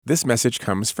This message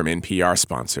comes from NPR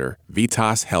sponsor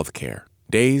Vitas Healthcare.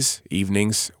 Days,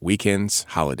 evenings, weekends,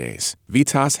 holidays.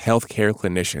 Vitas Healthcare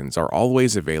clinicians are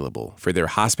always available for their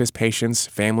hospice patients,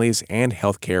 families, and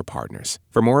healthcare partners.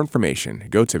 For more information,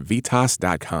 go to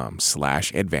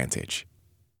vitas.com/advantage.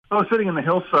 I was sitting in the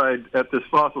hillside at this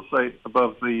fossil site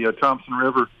above the Thompson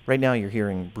River. Right now you're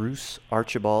hearing Bruce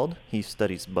Archibald. He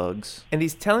studies bugs. And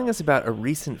he's telling us about a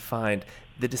recent find,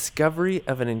 the discovery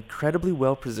of an incredibly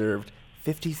well-preserved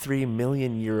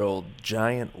 53-million-year-old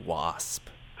giant wasp.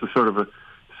 It's a sort of a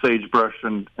sagebrush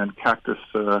and cactus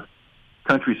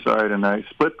countryside, and I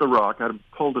split the rock. I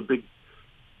pulled a big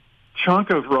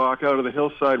chunk of rock out of the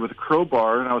hillside with a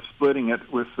crowbar, and I was splitting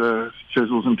it with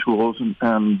chisels and tools, and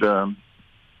I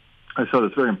saw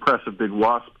this very impressive big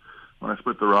wasp when I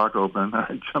split the rock open.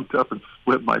 I jumped up and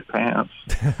split my pants.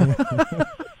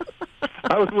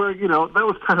 I was wearing, that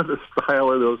was kind of the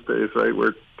style of those days, right?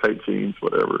 Wear tight jeans,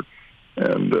 whatever.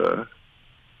 And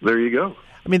there you go.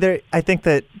 I mean, I think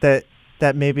that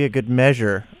may be a good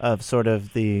measure of sort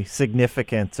of the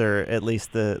significance, or at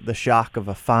least the shock of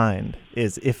a find,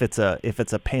 is if it's a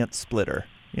pants splitter,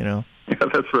 Yeah,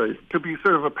 that's right. Could be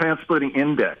sort of a pants splitting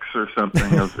index or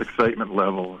something of excitement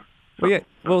level.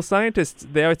 Well, scientists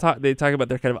they talk about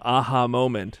their kind of aha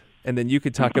moment, and then you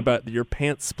could talk about your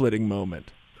pants splitting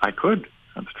moment. I could.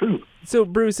 That's true. So,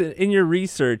 Bruce, in your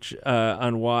research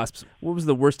on wasps, what was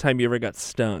the worst time you ever got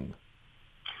stung?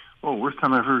 Oh, worst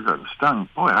time I've ever gotten stung?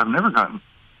 Boy, I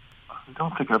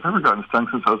don't think I've ever gotten stung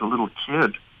since I was a little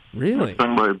kid. Really?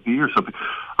 Stung by a bee or something.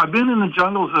 I've been in the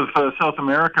jungles of South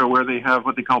America where they have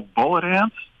what they call bullet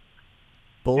ants.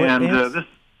 Bullet ants?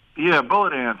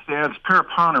 Bullet ants. The ants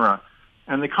Paraponera.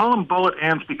 And they call them bullet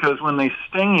ants because when they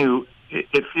sting you,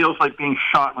 it feels like being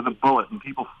shot with a bullet, and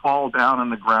people fall down on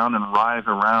the ground and writhe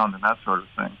around and that sort of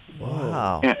thing.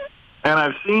 Wow. And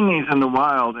I've seen these in the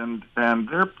wild, and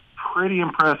they're pretty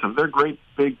impressive. They're great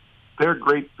big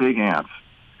ants.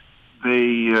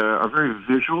 They are very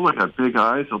visual. They got big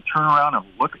eyes. They'll turn around and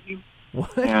look at you.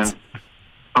 What? Bullet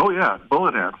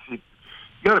ants. You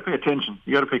got to pay attention.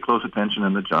 You got to pay close attention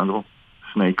in the jungle.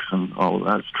 Snakes and all of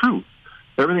that. It's true.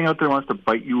 Everything out there wants to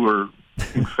bite you or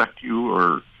infect you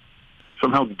or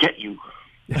somehow get you.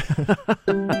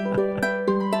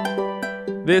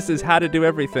 This is How to Do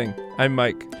Everything. I'm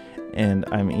Mike. And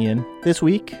I'm Ian. This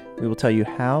week, we will tell you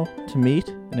how to meet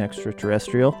an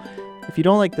extraterrestrial. If you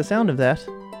don't like the sound of that,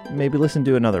 maybe listen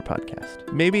to another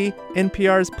podcast. Maybe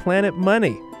NPR's Planet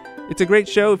Money. It's a great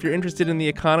show if you're interested in the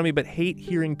economy but hate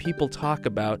hearing people talk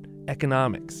about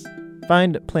economics.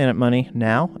 Find Planet Money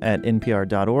now at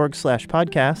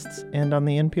npr.org/podcasts and on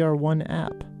the NPR One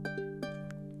app.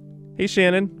 Hey,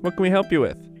 Shannon, what can we help you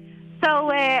with?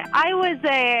 So I was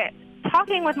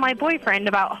talking with my boyfriend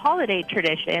about holiday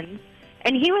traditions,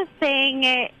 and he was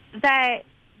saying that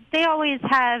they always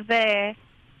have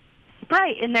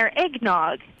Sprite in their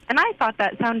eggnog, and I thought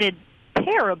that sounded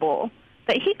terrible,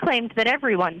 but he claimed that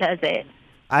everyone does it.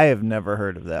 I have never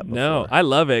heard of that before. No, I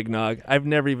love eggnog. I've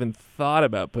never even thought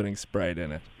about putting Sprite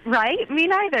in it. Right? Me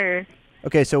neither.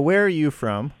 Okay, so where are you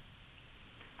from?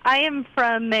 I am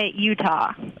from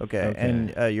Utah. Okay.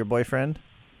 And your boyfriend?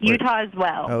 Utah as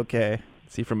well. Okay.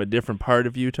 Is he from a different part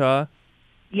of Utah?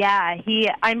 Yeah,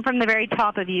 I'm from the very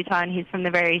top of Utah, and he's from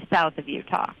the very south of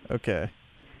Utah. Okay.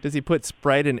 Does he put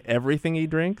Sprite in everything he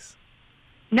drinks?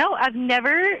 No, I've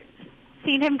never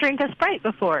seen him drink a Sprite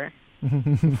before.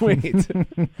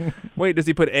 Wait, does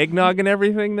he put eggnog in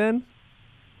everything then?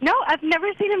 No, I've never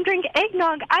seen him drink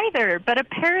eggnog either, but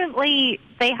apparently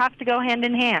they have to go hand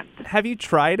in hand. Have you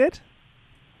tried it?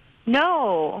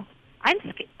 No.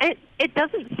 It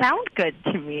doesn't sound good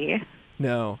to me.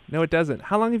 No, it doesn't.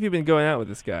 How long have you been going out with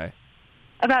this guy?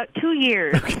 About 2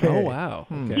 years. Okay. Oh, wow.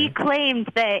 Okay. He claimed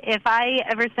that if I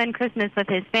ever spend Christmas with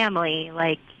his family,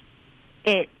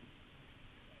 they'll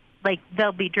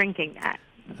be drinking that.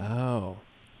 Oh.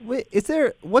 Wait,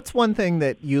 what's one thing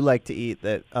that you like to eat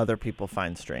that other people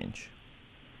find strange?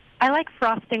 I like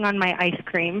frosting on my ice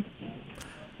cream.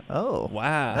 Oh,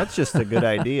 wow. That's just a good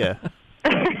idea.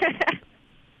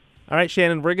 All right,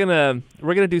 Shannon, we're gonna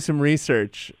do some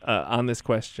research on this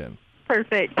question.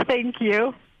 Perfect. Thank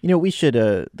you. We should,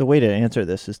 the way to answer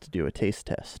this is to do a taste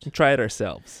test. We'll try it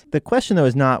ourselves. The question, though,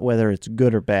 is not whether it's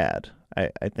good or bad,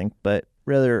 I think, but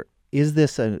rather, is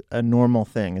this a normal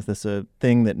thing? Is this a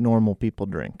thing that normal people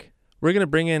drink? We're going to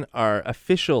bring in our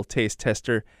official taste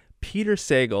tester, Peter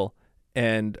Sagal,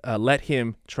 and let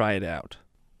him try it out.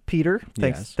 Peter,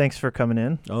 Yes. thanks for coming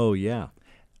in. Oh, yeah.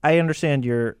 I understand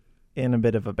you're in a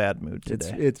bit of a bad mood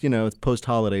today. It's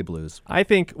post-holiday blues. I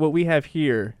think what we have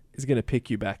here is going to pick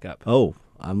you back up. Oh,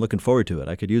 I'm looking forward to it.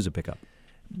 I could use a pickup.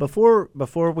 Before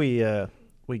we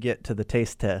we get to the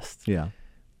taste test. Yeah.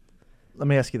 Let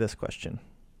me ask you this question.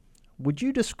 Would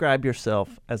you describe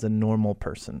yourself as a normal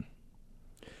person?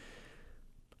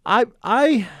 I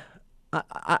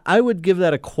would give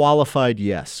that a qualified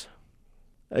yes.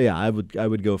 Yeah, I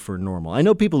would go for normal. I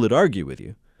know people that argue with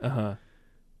you. Uh-huh. I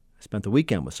spent the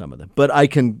weekend with some of them. But I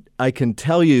can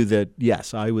tell you that,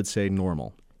 yes, I would say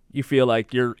normal. You feel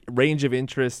like your range of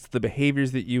interests, the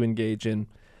behaviors that you engage in,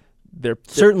 they're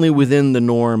Certainly within the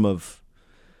norm of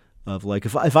like,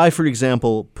 if I, for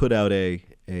example, put out a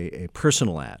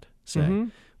personal ad, say,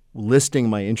 listing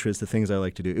my interests, the things I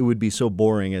like to do, it would be so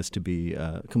boring as to be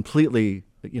completely,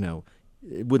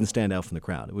 it wouldn't stand out from the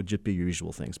crowd. It would just be your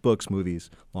usual things: books, movies,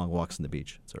 long walks on the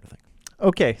beach, sort of thing.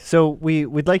 Okay, so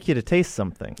we'd like you to taste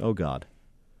something. Oh, God.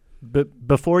 But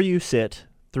before you sit,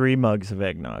 3 mugs of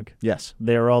eggnog. Yes.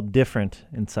 They're all different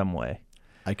in some way.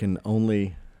 I can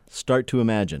only start to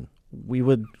imagine. We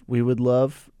would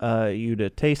love you to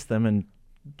taste them and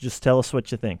just tell us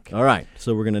what you think. All right.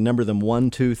 So we're going to number them 1,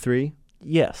 2, 3.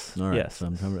 Yes. All right. Yes. So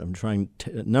I'm trying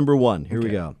number 1. Here we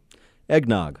go.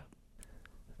 Eggnog.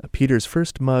 Peter's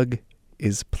first mug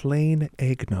is plain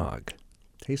eggnog.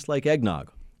 Tastes like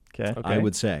eggnog, Okay. I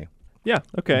would say. Yeah.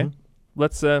 Okay. Mhm.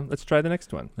 Let's try the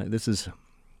next one. This is.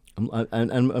 I'm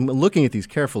looking at these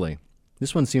carefully.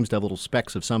 This one seems to have little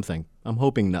specks of something. I'm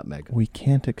hoping nutmeg. We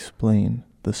can't explain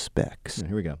the specs.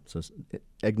 Here we go. So it's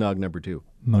eggnog number 2.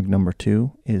 Mug number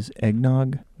 2 is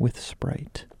eggnog with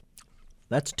Sprite.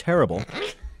 That's terrible.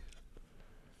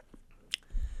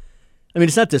 I mean,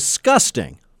 it's not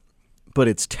disgusting, but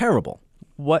it's terrible.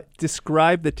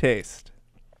 Describe the taste?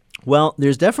 Well,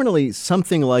 there's definitely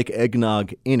something like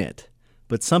eggnog in it,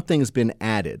 but something's been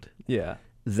added. Yeah.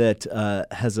 That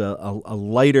has a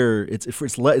lighter.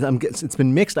 It's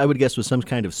been mixed, I would guess, with some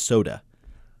kind of soda,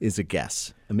 is a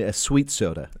guess. I mean, a sweet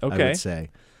soda. Okay. I would say,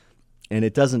 and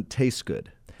it doesn't taste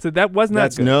good. So that was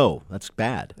not good. No, that's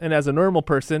bad. And as a normal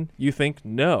person, you think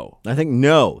no. I think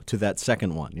no to that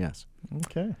second one. Yes.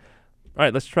 Okay. All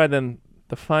right, let's try then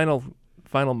the final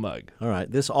mug. All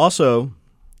right. This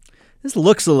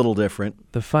looks a little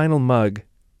different. The final mug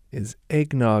is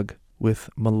eggnog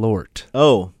with Malort.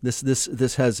 Oh, this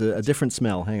has a different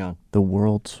smell. Hang on. The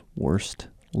world's worst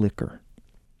liquor.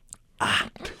 I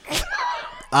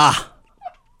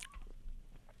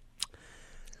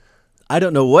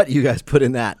don't know what you guys put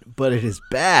in that, but it is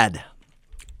bad.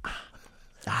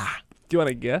 Do you want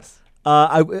to guess?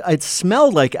 It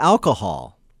smelled like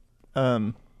alcohol.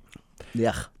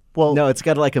 Yeah. Well, No, it's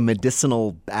got like a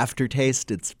medicinal aftertaste.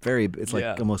 It's like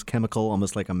Yeah. almost chemical,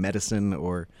 almost like a medicine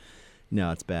or...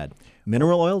 No, it's bad.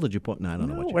 Mineral oil? Did you put? No, I don't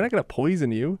know what you... We're not going to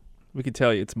poison you. We can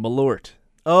tell you it's Malort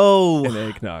Oh, and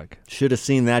eggnog. should have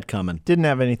seen that coming. didn't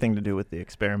have anything to do with the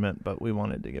experiment, but we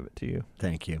wanted to give it to you.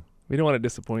 Thank you. We don't want to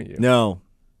disappoint you. No.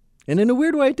 And in a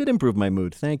weird way, it did improve my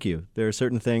mood. Thank you. There are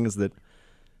certain things that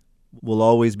will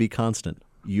always be constant.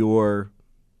 Your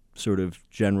sort of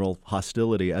general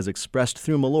hostility, as expressed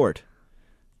through Malort,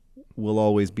 will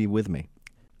always be with me.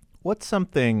 What's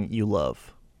something you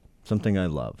love? Something I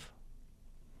love.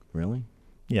 Really?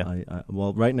 Yeah.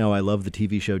 Well, right now I love the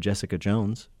TV show Jessica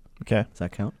Jones. Okay. Does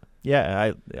that count?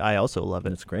 Yeah, I also love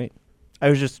it. It's great. I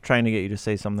was just trying to get you to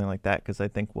say something like that because I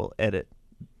think we'll edit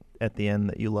at the end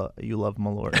that you love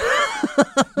Malort.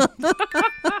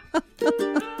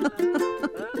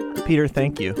 Peter,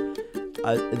 thank you.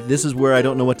 This is where I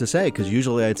don't know what to say, because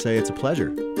usually I'd say it's a pleasure,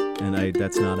 and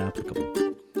that's not applicable.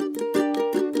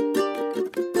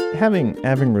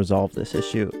 Having resolved this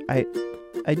issue,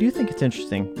 I do think it's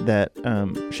interesting that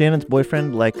Shannon's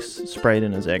boyfriend likes Sprite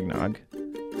in his eggnog.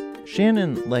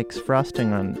 Shannon likes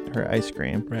frosting on her ice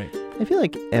cream. Right. I feel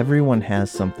like everyone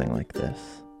has something like this.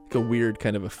 Like a weird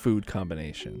kind of a food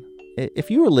combination.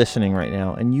 If you were listening right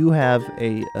now and you have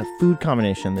a food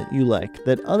combination that you like,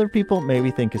 that other people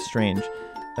maybe think is strange,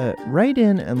 write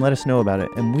in and let us know about it,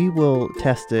 and we will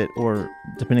test it, or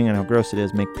depending on how gross it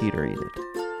is, make Peter eat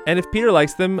it. And if Peter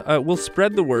likes them, we'll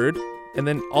spread the word, and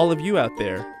then all of you out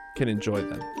there can enjoy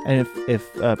them. And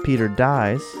if Peter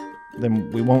dies,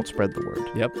 then we won't spread the word.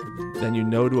 Yep. Then you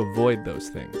know to avoid those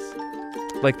things.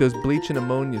 Like those bleach and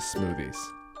ammonia smoothies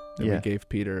that we gave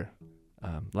Peter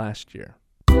last year.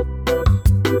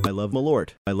 I love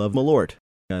Malort. I love Malort.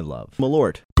 I love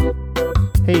Malort.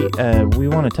 Hey, we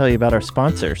want to tell you about our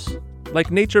sponsors. Like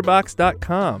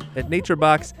naturebox.com. At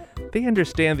Naturebox, they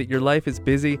understand that your life is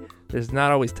busy. There's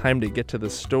not always time to get to the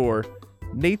store.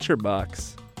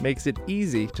 Naturebox makes it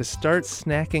easy to start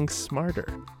snacking smarter.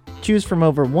 Choose from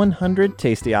over 100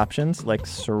 tasty options like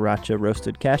sriracha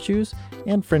roasted cashews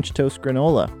and French toast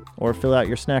granola. Or fill out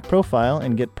your snack profile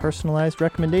and get personalized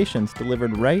recommendations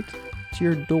delivered right to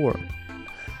your door.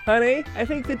 Honey, I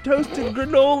think the toasted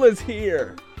granola's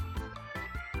here.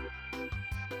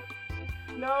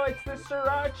 No, it's the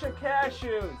sriracha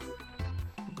cashews.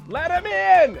 Let them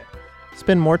in!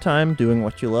 Spend more time doing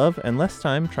what you love and less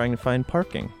time trying to find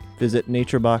parking. Visit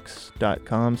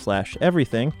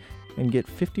naturebox.com/everything and get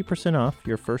 50% off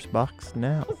your first box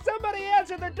now. Somebody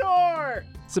answer the door!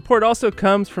 Support also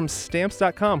comes from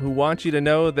Stamps.com, who want you to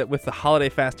know that with the holiday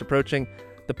fast approaching,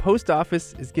 the post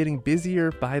office is getting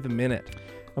busier by the minute.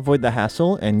 Avoid the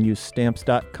hassle and use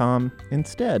Stamps.com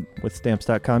instead. With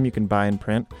Stamps.com, you can buy and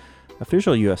print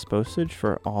official U.S. postage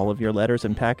for all of your letters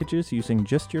and packages using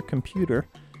just your computer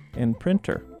and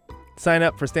printer. Sign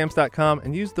up for Stamps.com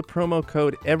and use the promo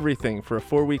code EVERYTHING for a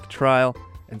 4-week trial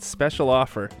and special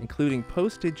offer, including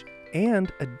postage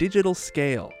and a digital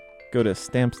scale. Go to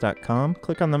Stamps.com,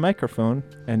 click on the microphone,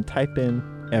 and type in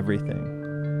everything.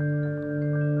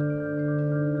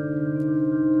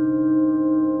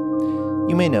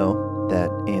 You may know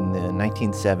that in the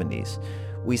 1970s,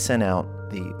 we sent out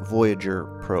the Voyager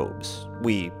probes.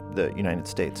 We, the United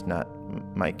States, not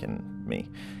Mike and me.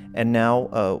 And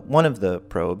now one of the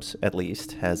probes, at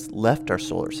least, has left our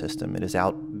solar system. It is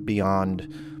out beyond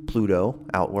Pluto,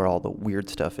 out where all the weird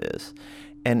stuff is.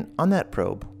 And on that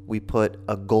probe, we put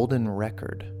a golden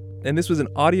record. And this was an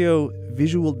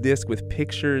audio-visual disc with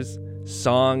pictures,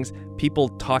 songs, people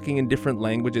talking in different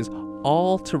languages,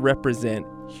 all to represent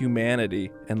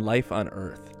humanity and life on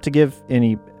Earth. To give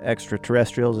any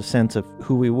extraterrestrials a sense of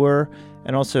who we were,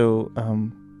 and also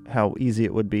how easy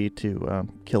it would be to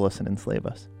kill us and enslave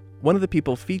us. One of the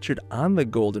people featured on the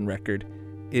golden record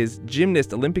is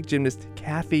Olympic gymnast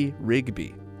Kathy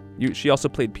Rigby. She also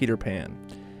played Peter Pan.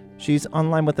 She's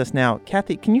online with us now.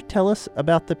 Kathy, can you tell us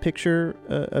about the picture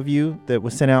of you that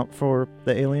was sent out for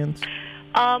the aliens?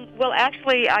 Well,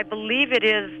 actually, I believe it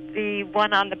is the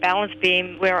one on the balance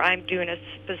beam where I'm doing a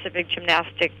specific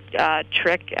gymnastic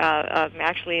trick. I'm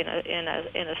actually in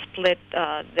a split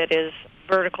that is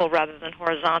vertical rather than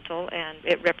horizontal, and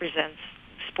it represents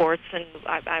sports. And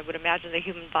I would imagine the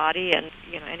human body, and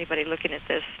anybody looking at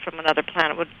this from another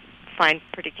planet would find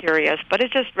pretty curious. But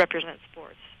it just represents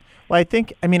sports. Well, I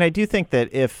do think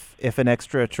that if an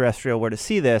extraterrestrial were to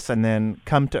see this and then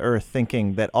come to Earth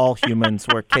thinking that all humans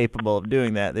were capable of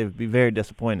doing that, they would be very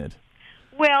disappointed.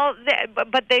 Well,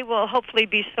 but they will hopefully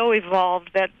be so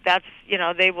evolved that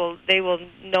they will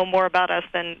know more about us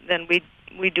than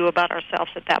we do about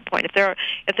ourselves at that point.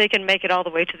 If they can make it all the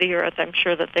way to the Earth, I'm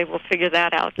sure that they will figure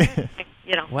that out.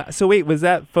 Wow. So wait, was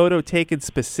that photo taken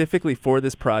specifically for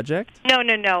this project?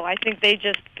 No. I think they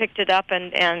just picked it up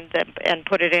and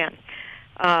put it in.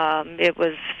 It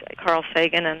was Carl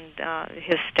Sagan and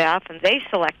his staff, and they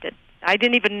selected. I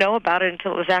didn't even know about it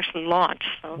until it was actually launched.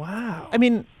 So. Wow. I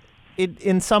mean,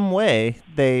 in some way,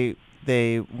 they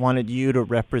wanted you to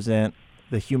represent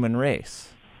the human race.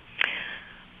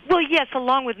 Well, yes,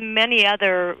 along with many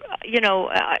other,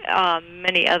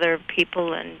 many other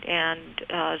people and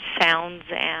sounds,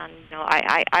 and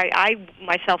I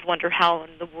myself wonder how in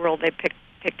the world they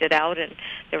picked it out, and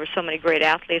there were so many great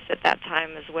athletes at that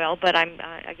time as well. But I'm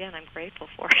grateful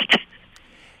for it.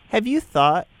 Have you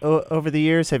thought over the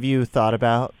years? Have you thought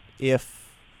about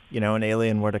if an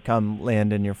alien were to come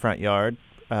land in your front yard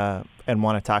and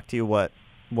want to talk to you, what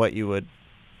you would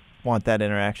want that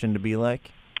interaction to be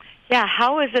like? Yeah,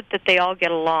 how is it that they all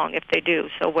get along if they do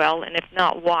so well, and if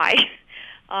not, why?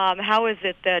 How is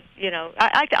it that,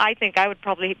 I think I would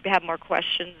probably have more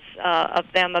questions of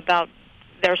them about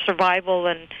their survival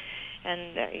and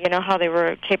how they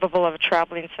were capable of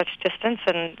traveling such distance,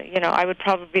 and, I would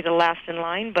probably be the last in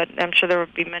line, but I'm sure there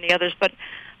would be many others, but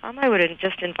I would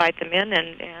just invite them in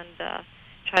and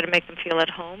try to make them feel at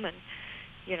home and,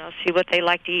 see what they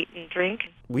like to eat and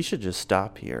drink. We should just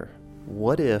stop here.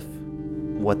 What if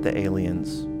what the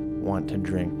aliens want to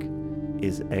drink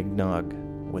is eggnog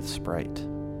with Sprite?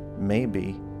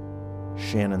 Maybe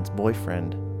Shannon's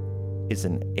boyfriend is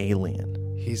an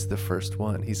alien. He's the first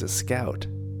one. He's a scout.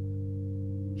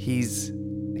 He's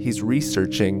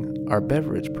researching our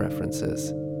beverage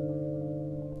preferences.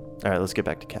 All right, let's get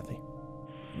back to Kathy.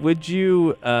 Would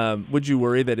you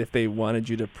worry that if they wanted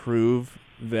you to prove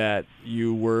that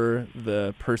you were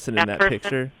the person in that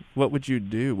picture, what would you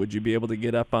do? Would you be able to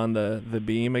get up on the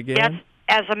beam again? Yes.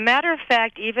 As a matter of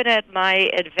fact, even at my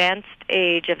advanced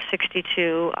age of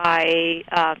 62,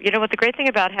 what the great thing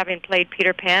about having played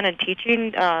Peter Pan and teaching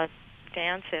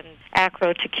dance and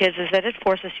acro to kids is that it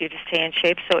forces you to stay in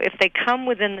shape. So if they come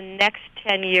within the next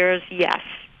 10 years, yes,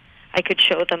 I could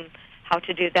show them how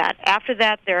to do that. After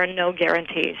that, there are no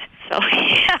guarantees. So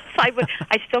yes,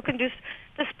 I still can do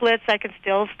the splits. I can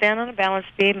still stand on a balance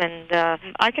beam, and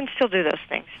I can still do those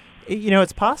things.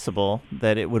 It's possible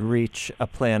that it would reach a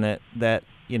planet that,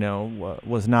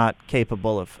 was not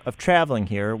capable of traveling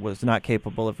here, was not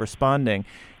capable of responding.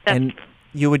 And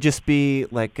you would just be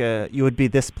you would be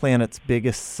this planet's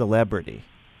biggest celebrity.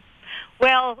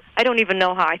 Well, I don't even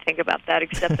know how I think about that,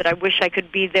 except that I wish I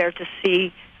could be there to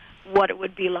see what it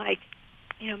would be like.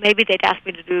 Maybe they'd ask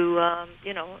me to do,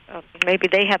 maybe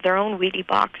they have their own Wheatie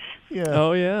box. Yeah.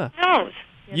 Oh, yeah. Who knows?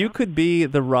 You could be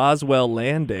the Roswell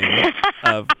landing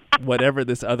of whatever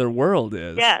this other world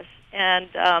is. Yes, and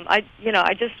I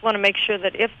just want to make sure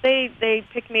that if they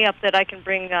pick me up, that I can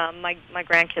bring my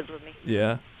grandkids with me.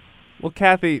 Yeah. Well,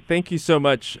 Kathy, thank you so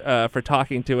much for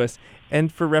talking to us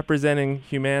and for representing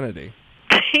humanity.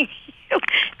 Thank you.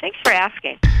 Thanks for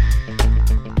asking.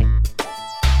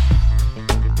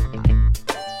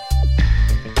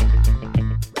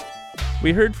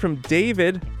 We heard from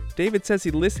David. David says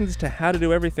he listens to How to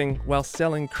Do Everything while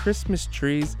selling Christmas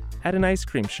trees at an ice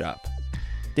cream shop.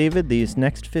 David, these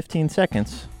next 15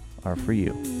 seconds are for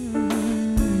you.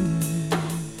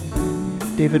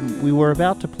 David, we were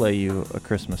about to play you a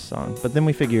Christmas song, but then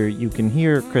we figure you can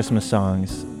hear Christmas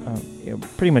songs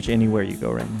pretty much anywhere you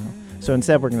go right now. So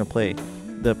instead, we're going to play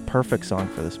the perfect song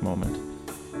for this moment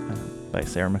by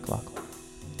Sarah McLachlan.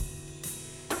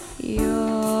 Your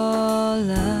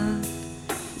love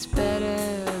is better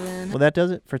than... Well, that does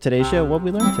it for today's show. What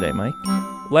did we learn today, Mike?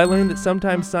 Well, I learned that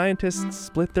sometimes scientists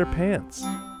split their pants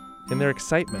in their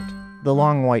excitement. The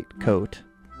long white coat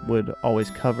would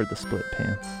always cover the split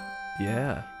pants.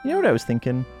 Yeah. You know what I was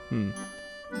thinking?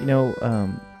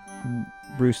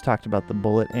 Bruce talked about the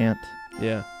bullet ant.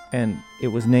 Yeah. And it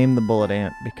was named the bullet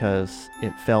ant because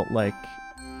it felt like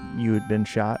you had been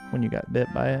shot when you got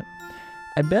bit by it.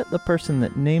 I bet the person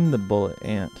that named the bullet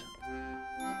ant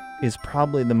is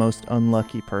probably the most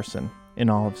unlucky person in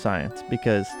all of science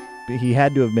because he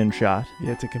had to have been shot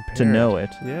to compare to know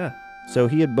it. Yeah. So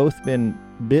he had both been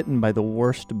bitten by the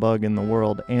worst bug in the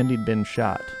world and he'd been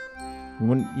shot.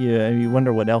 You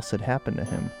wonder what else had happened to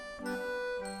him.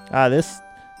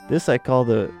 This I call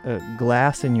the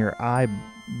glass in your eye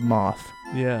moth.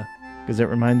 Yeah. Because it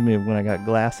reminds me of when I got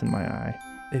glass in my eye.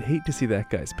 I'd hate to see that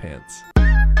guy's pants.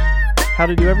 How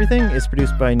to Do Everything is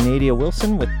produced by Nadia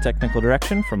Wilson with technical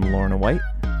direction from Lorna White.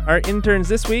 Our interns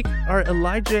this week are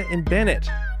Elijah and Bennett.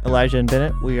 Elijah and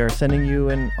Bennett, we are sending you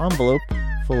an envelope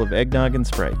full of eggnog and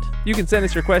Sprite. You can send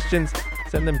us your questions.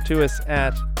 Send them to us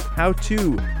at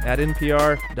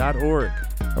howto@npr.org.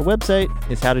 Our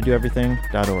website is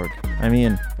howtodoeverything.org. I'm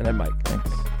Ian. And I'm Mike.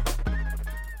 Thanks.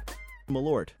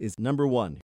 Malort is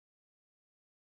 #1.